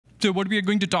So what we are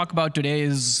going to talk about today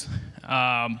is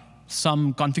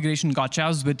some configuration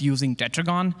gotchas with using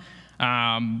Tetragon.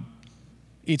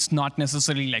 It's not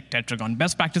necessarily like Tetragon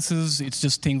best practices. It's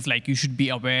just things like you should be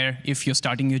aware if you're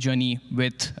starting your journey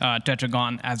with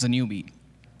Tetragon as a newbie.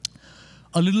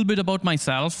 A little bit about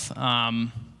myself. I've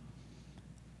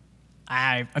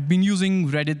been using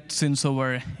Reddit since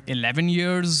over 11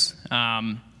 years,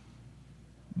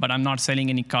 but I'm not selling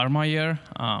any karma here.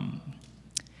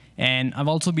 And I've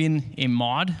also been a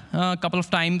mod a couple of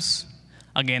times.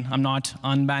 Again, I'm not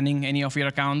unbanning any of your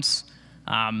accounts,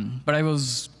 but I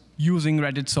was using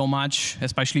Reddit so much,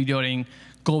 especially during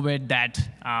COVID, that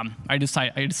I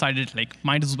decided like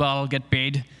might as well get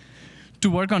paid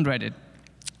to work on Reddit.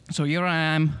 So here I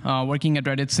am working at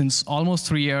Reddit since almost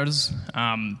 3 years.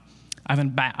 I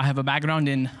have a background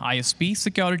in ISP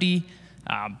security.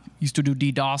 Used to do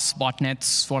DDoS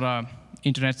botnets for an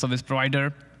internet service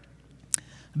provider.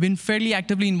 I've been fairly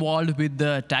actively involved with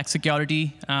the tax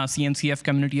security CNCF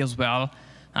community as well.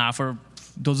 For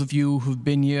those of you who've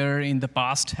been here in the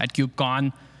past at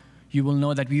KubeCon, you will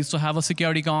know that we used to have a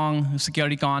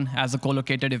SecurityCon as a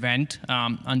co-located event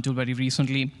until very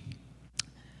recently.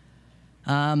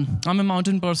 I'm a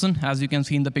mountain person, as you can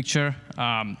see in the picture.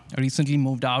 I recently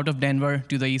moved out of Denver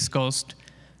to the East Coast.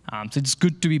 So it's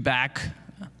good to be back,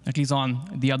 at least on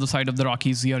the other side of the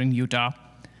Rockies here in Utah.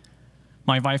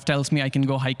 My wife tells me I can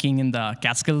go hiking in the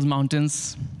Catskills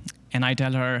Mountains, and I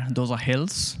tell her those are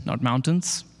hills, not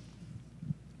mountains.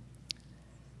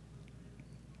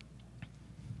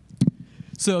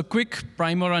 So a quick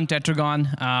primer on Tetragon.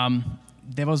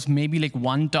 There was maybe like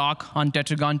one talk on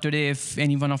Tetragon today, if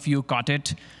any one of you caught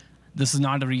it. This is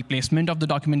not a replacement of the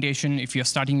documentation. If you're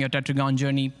starting your Tetragon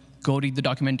journey, go read the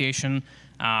documentation.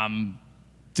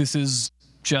 This is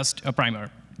just a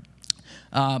primer.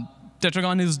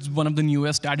 Tetragon is one of the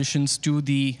newest additions to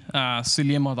the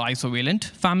Cilium or the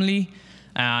Isovalent family.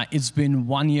 It's been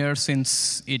 1 year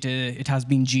since it has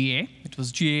been GA. It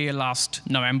was GA last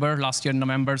year in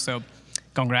November, so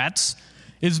congrats.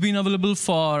 It's been available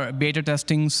for beta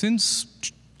testing since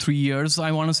 3 years,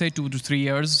 I want to say 2 to 3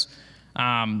 years,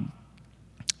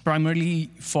 primarily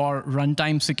for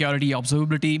runtime security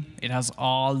observability. It has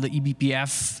all the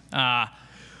eBPF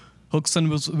hooks and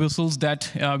whistles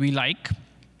that we like.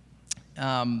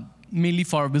 Mainly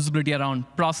for visibility around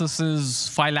processes,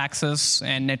 file access,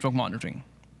 and network monitoring.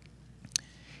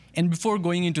 And before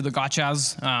going into the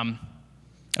gotchas,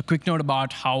 a quick note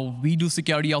about how we do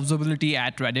security observability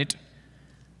at Reddit.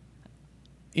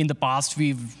 In the past,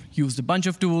 we've used a bunch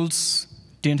of tools,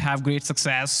 didn't have great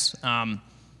success.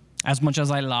 As much as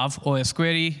I love OS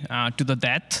query to the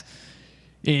death,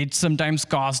 it sometimes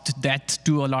caused death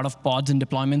to a lot of pods and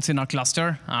deployments in our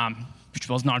cluster, which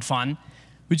was not fun.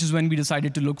 Which is when we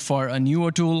decided to look for a newer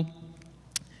tool.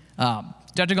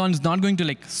 Tetragon is not going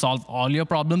to solve all your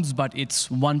problems, but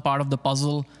it's one part of the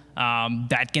puzzle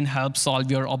that can help solve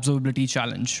your observability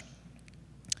challenge.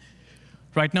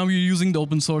 Right now, we're using the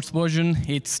open source version.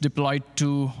 It's deployed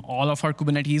to all of our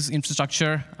Kubernetes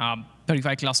infrastructure,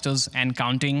 35 clusters and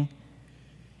counting.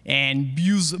 And we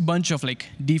use a bunch of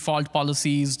default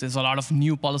policies. There's a lot of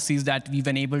new policies that we've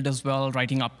enabled as well,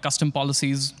 writing up custom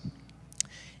policies.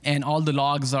 And all the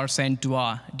logs are sent to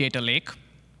a data lake.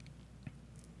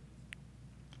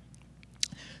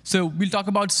 So we'll talk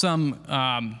about some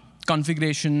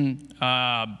configuration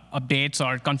updates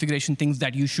or configuration things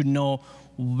that you should know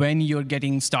when you're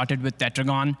getting started with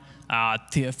Tetragon.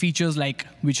 Features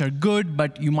which are good,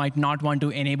 but you might not want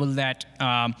to enable that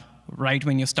right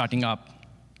when you're starting up.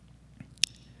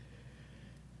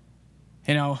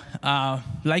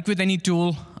 Like with any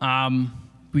tool,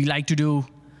 we like to do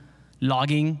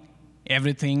logging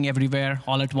everything, everywhere,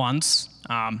 all at once.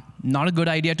 Not a good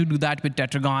idea to do that with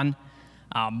Tetragon.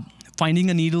 Finding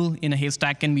a needle in a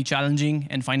haystack can be challenging,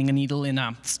 and finding a needle in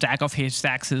a stack of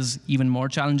haystacks is even more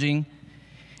challenging.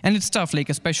 And it's tough,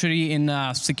 especially in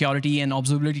security and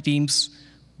observability teams.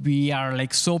 We are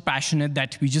so passionate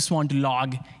that we just want to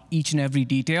log each and every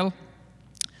detail,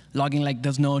 logging like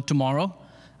there's no tomorrow.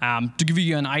 To give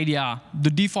you an idea,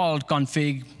 the default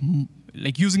config,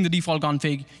 using the default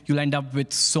config, you'll end up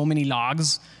with so many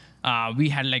logs. We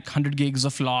had 100 gigs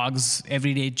of logs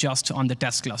every day just on the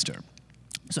test cluster.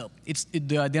 So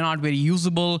they're not very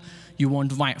usable. You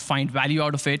won't find value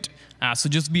out of it. So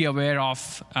just be aware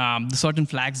of the certain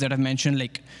flags that I've mentioned,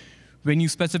 when you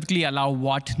specifically allow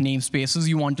what namespaces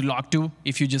you want to log to.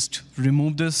 If you just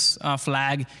remove this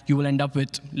flag, you will end up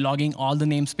with logging all the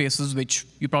namespaces, which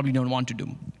you probably don't want to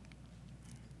do.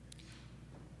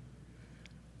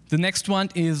 The next one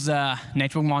is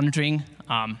network monitoring.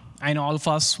 I know all of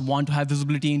us want to have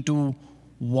visibility into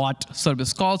what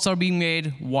service calls are being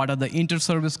made, what are the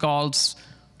inter-service calls,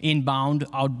 inbound,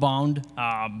 outbound,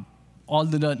 all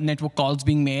the network calls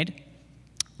being made.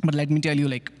 But let me tell you,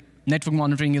 like, network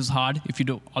monitoring is hard if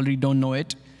you already don't know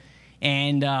it.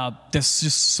 And there's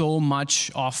just so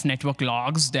much of network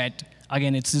logs that,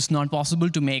 again, it's just not possible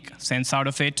to make sense out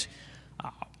of it.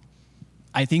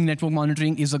 I think network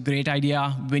monitoring is a great idea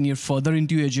when you're further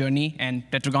into your journey, and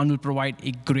Tetragon will provide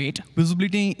a great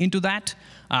visibility into that.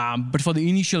 But for the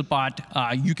initial part,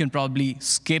 you can probably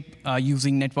skip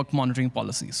using network monitoring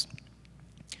policies.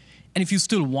 And if you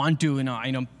still want to,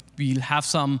 I know we'll have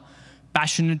some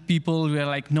passionate people who are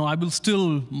like, no, I will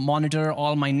still monitor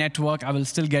all my network. I will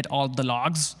still get all the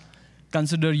logs.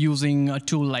 Consider using a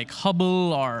tool like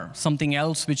Hubble or something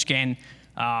else which can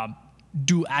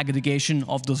do aggregation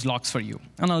of those logs for you.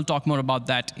 And I'll talk more about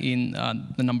that in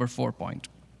the number 4 point.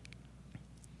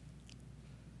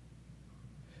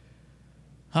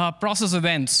 Process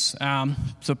events.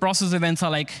 So process events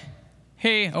are like,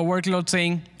 hey, a workload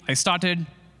saying, I started,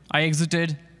 I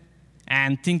exited,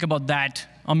 and think about that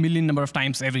a million number of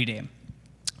times every day.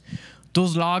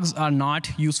 Those logs are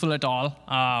not useful at all.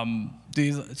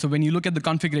 So when you look at the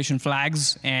configuration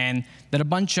flags, and there are a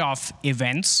bunch of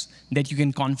events that you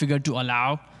can configure to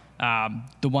allow.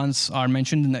 The ones are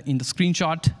mentioned in the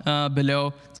screenshot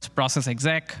below. It's process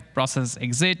exec, process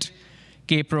exit,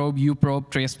 kprobe, uprobe,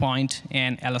 tracepoint,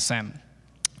 and LSM.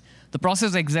 The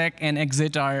process exec and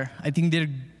exit are, I think they're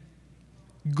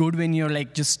good when you're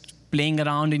like just playing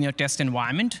around in your test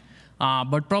environment,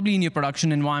 but probably in your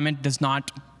production environment, there's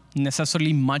not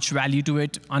necessarily much value to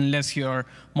it unless you're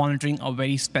monitoring a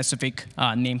very specific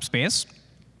namespace,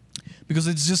 because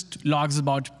it's just logs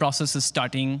about processes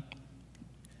starting,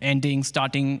 ending,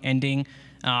 starting, ending,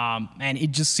 and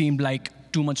it just seemed like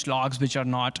too much logs which are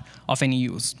not of any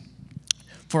use.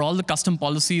 For all the custom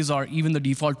policies or even the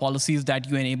default policies that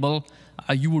you enable,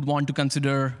 you would want to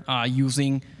consider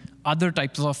using other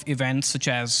types of events such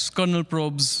as kernel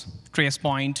probes,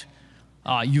 tracepoint,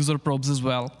 user probes as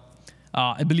well.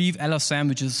 I believe LSM,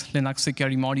 which is Linux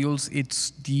Security Modules,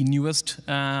 it's the newest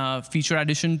feature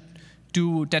addition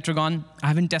to Tetragon. I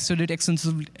haven't tested it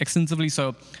extensively,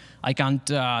 so I can't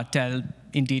tell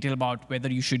in detail about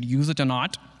whether you should use it or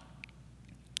not.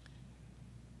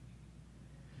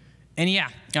 And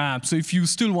yeah, so if you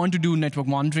still want to do network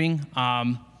monitoring,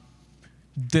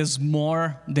 there's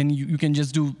more than you can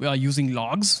just do using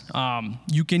logs.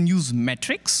 You can use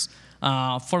metrics.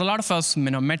 For a lot of us,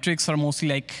 metrics are mostly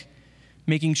like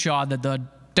making sure that the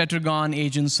Tetragon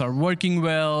agents are working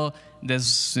well.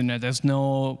 There's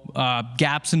no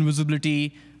gaps in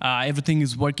visibility. Everything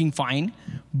is working fine.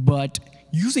 But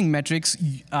using metrics,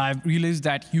 I've realized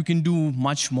that you can do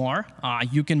much more.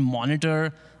 You can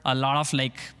monitor a lot of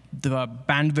like the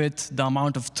bandwidth, the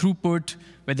amount of throughput,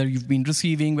 whether you've been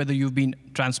receiving, whether you've been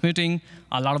transmitting,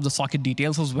 a lot of the socket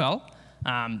details as well.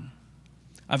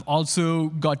 I've also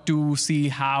got to see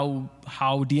how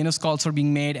DNS calls are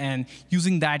being made, and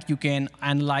using that, you can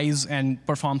analyze and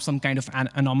perform some kind of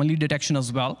anomaly detection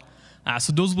as well.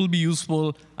 So those will be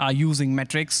useful using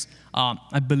metrics.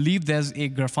 I believe there's a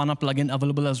Grafana plugin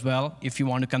available as well if you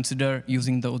want to consider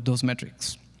using those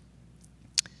metrics.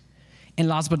 And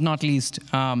last but not least,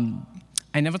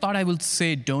 I never thought I would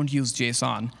say don't use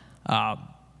JSON.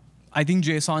 I think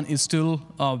JSON is still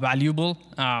valuable,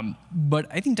 but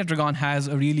I think Tetragon has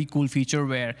a really cool feature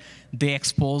where they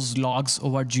expose logs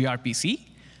over gRPC.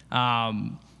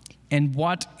 And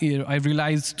what I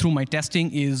realized through my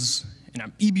testing is,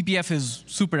 eBPF is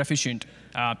super efficient.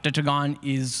 Tetragon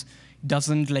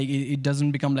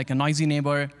doesn't become like a noisy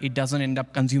neighbor. It doesn't end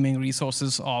up consuming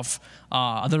resources of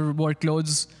other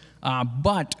workloads.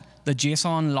 But the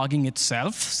JSON logging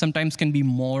itself sometimes can be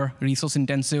more resource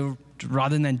intensive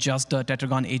rather than just the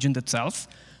Tetragon agent itself.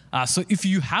 So if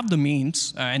you have the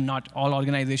means, and not all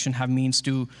organizations have means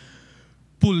to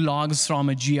pull logs from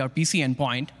a gRPC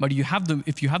endpoint, but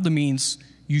if you have the means,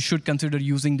 you should consider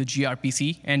using the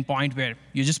gRPC endpoint where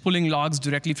you're just pulling logs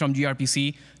directly from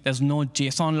gRPC. There's no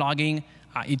JSON logging.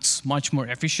 It's much more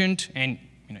efficient, and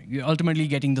you're ultimately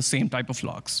getting the same type of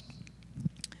logs.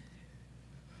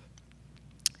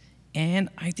 And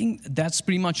I think that's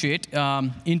pretty much it.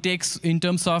 In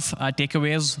terms of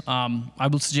takeaways, I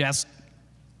will suggest,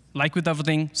 like with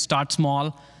everything, start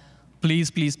small. Please,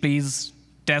 please, please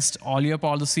test all your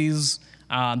policies.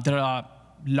 There are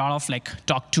a lot of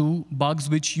talk to bugs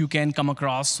which you can come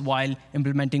across while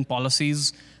implementing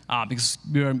policies, because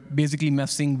we're basically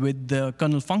messing with the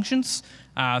kernel functions.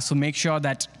 So make sure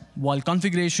that while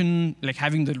configuration,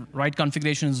 having the right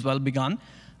configuration is well begun,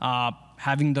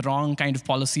 having the wrong kind of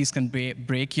policies can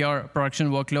break your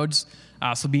production workloads.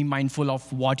 So be mindful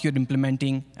of what you're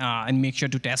implementing and make sure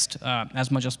to test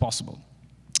as much as possible.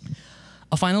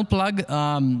 A final plug,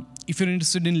 if you're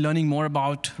interested in learning more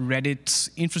about Reddit's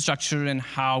infrastructure and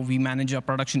how we manage our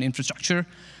production infrastructure,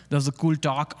 there's a cool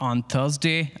talk on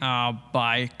Thursday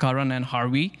by Karan and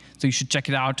Harvey. So you should check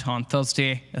it out on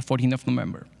Thursday, the 14th of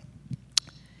November.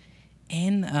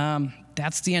 And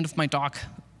that's the end of my talk.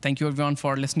 Thank you, everyone,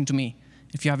 for listening to me.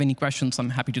 If you have any questions, I'm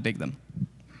happy to take them.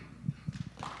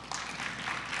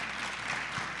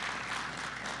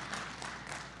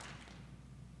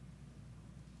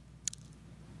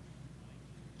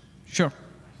 Sure.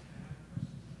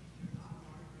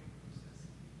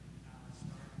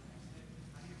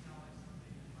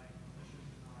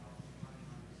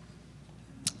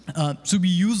 So we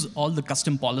use all the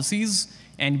custom policies,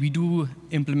 and we do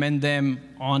implement them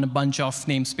on a bunch of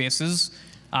namespaces.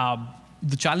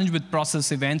 The challenge with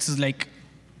process events is like,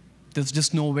 there's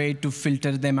just no way to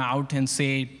filter them out and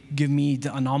say, give me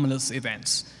the anomalous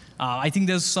events. I think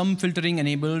there's some filtering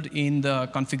enabled in the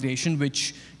configuration,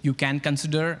 which you can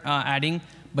consider adding,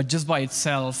 but just by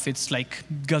itself, it's like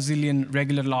gazillion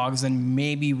regular logs, and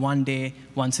maybe one day,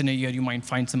 once in a year, you might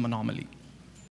find some anomaly.